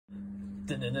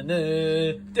Edgar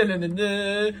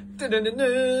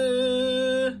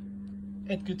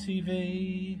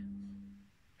TV.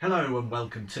 Hello and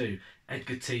welcome to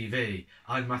Edgar TV.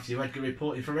 I'm Matthew Edgar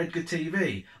reporting for Edgar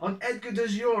TV on Edgar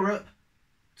Does Europe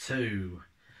 2.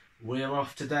 We're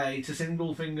off today to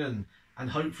Singlefinden and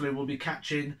hopefully we'll be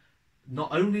catching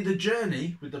not only the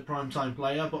journey with the primetime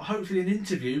player but hopefully an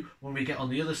interview when we get on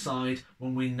the other side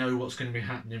when we know what's going to be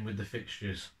happening with the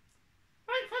fixtures.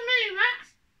 Wait for me, Matt.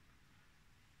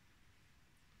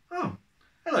 Oh,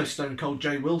 hello Stone Cold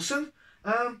J Wilson.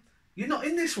 You're not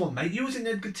in this one, mate. You was in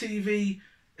Edgar TV,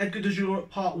 Edgar Does Europe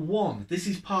Part 1. This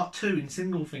is Part 2 in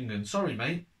Singlefinden. Sorry,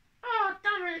 mate. Oh,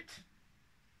 damn it.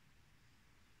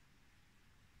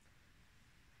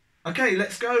 Okay,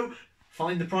 let's go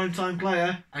find the primetime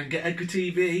player and get Edgar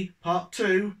TV Part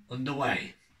 2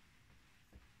 underway.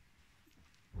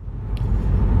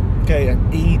 Okay,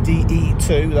 and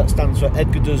EDE2, that stands for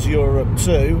Edgar Does Europe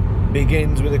 2,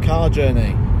 begins with a car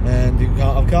journey. And you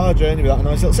can't have a car journey without a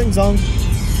nice little sing-song.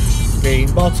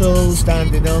 Green bottles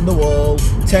standing on the wall,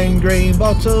 10 green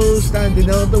bottles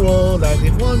standing on the wall, and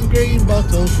if one green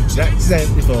bottle should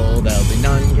accidentally fall, there'll be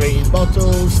 9 green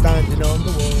bottles standing on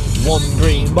the wall. 1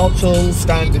 green bottle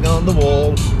standing on the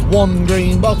wall, 1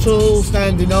 green bottle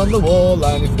standing on the wall,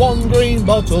 and if one green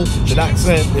bottle should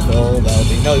accidentally fall, there'll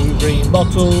be no green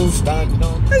bottles standing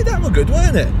on. Hey, that was good,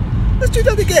 weren't it? Let's do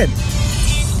that again.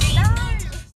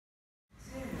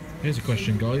 Here's a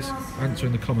question, guys. Answer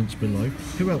in the comments below.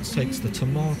 Who else takes the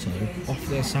tomato off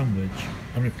their sandwich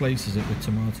and replaces it with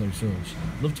tomato sauce?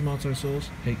 Love tomato sauce,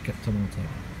 hate tomato.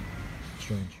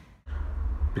 Strange.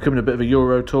 Becoming a bit of a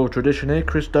Euro tour tradition here,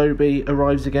 Chris Dobie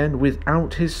arrives again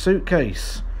without his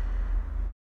suitcase.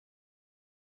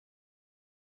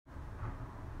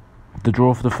 The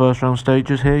draw for the first round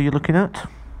stages here you're looking at.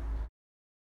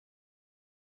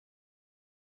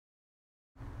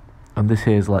 And this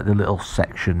here is like the little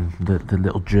section, the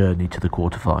little journey to the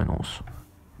quarterfinals.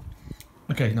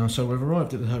 Okay, now so we've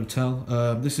arrived at the hotel.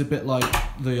 This is a bit like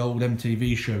the old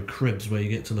MTV show Cribs, where you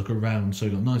get to look around. So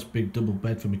you've got a nice big double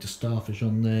bed for me to starfish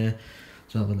on there.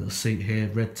 So another little seat here,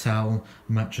 red towel,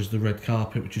 matches the red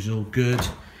carpet, which is all good.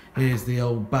 Here's the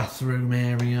old bathroom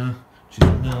area, which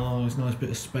is nice bit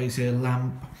of space here,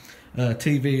 lamp.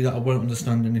 TV that I won't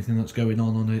understand anything that's going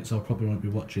on it, so I probably won't be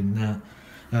watching that.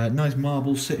 Nice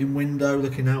marble sitting window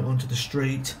looking out onto the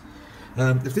street.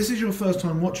 If this is your first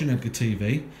time watching Edgar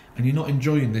TV and you're not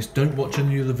enjoying this, don't watch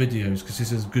any other videos because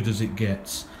this is as good as it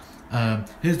gets.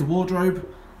 Here's the wardrobe.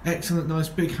 Excellent, nice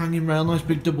big hanging rail, nice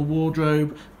big double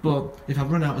wardrobe. But if I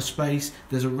run out of space,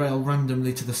 there's a rail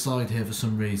randomly to the side here for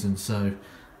some reason, so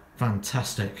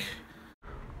fantastic.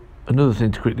 Another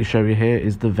thing to quickly show you here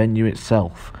is the venue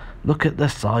itself. Look at the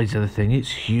size of the thing,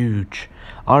 it's huge.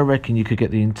 I reckon you could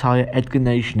get the entire Edgar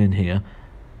Nation in here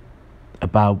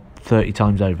about 30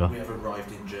 times over. We have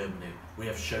arrived in Germany. We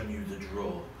have shown you the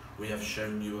draw. We have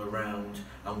shown you around,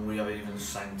 and we have even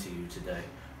sang to you today.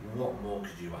 What more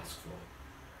could you ask for?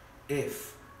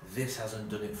 If this hasn't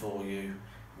done it for you,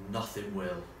 nothing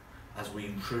will, as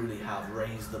we truly have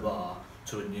raised the bar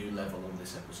to a new level on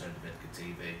this episode of Edgar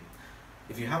TV.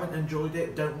 If you haven't enjoyed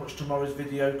it, don't watch tomorrow's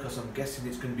video because I'm guessing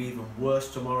it's going to be even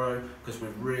worse tomorrow because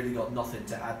we've really got nothing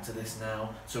to add to this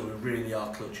now, so we really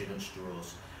are clutching at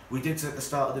straws. We did say at the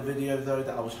start of the video though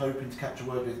that I was hoping to catch a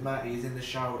word with Matt. He's in the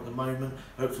shower at the moment.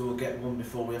 Hopefully we'll get one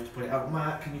before we have to put it out.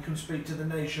 Matt, can you come speak to the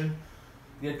nation?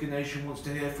 The Edgar Nation wants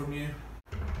to hear from you.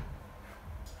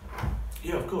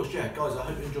 Yeah, of course, yeah. Guys, I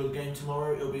hope you enjoy the game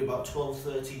tomorrow. It'll be about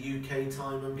 12:30 UK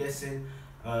time, I'm guessing.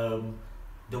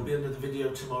 There'll be another video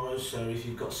tomorrow, so if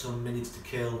you've got some minutes to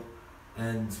kill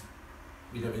and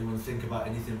you don't really want to think about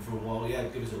anything for a while, yeah,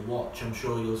 give us a watch. I'm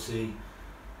sure you'll see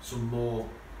some more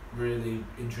really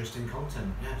interesting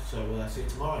content. Yeah, so see you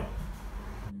tomorrow.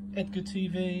 Edgar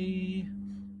TV.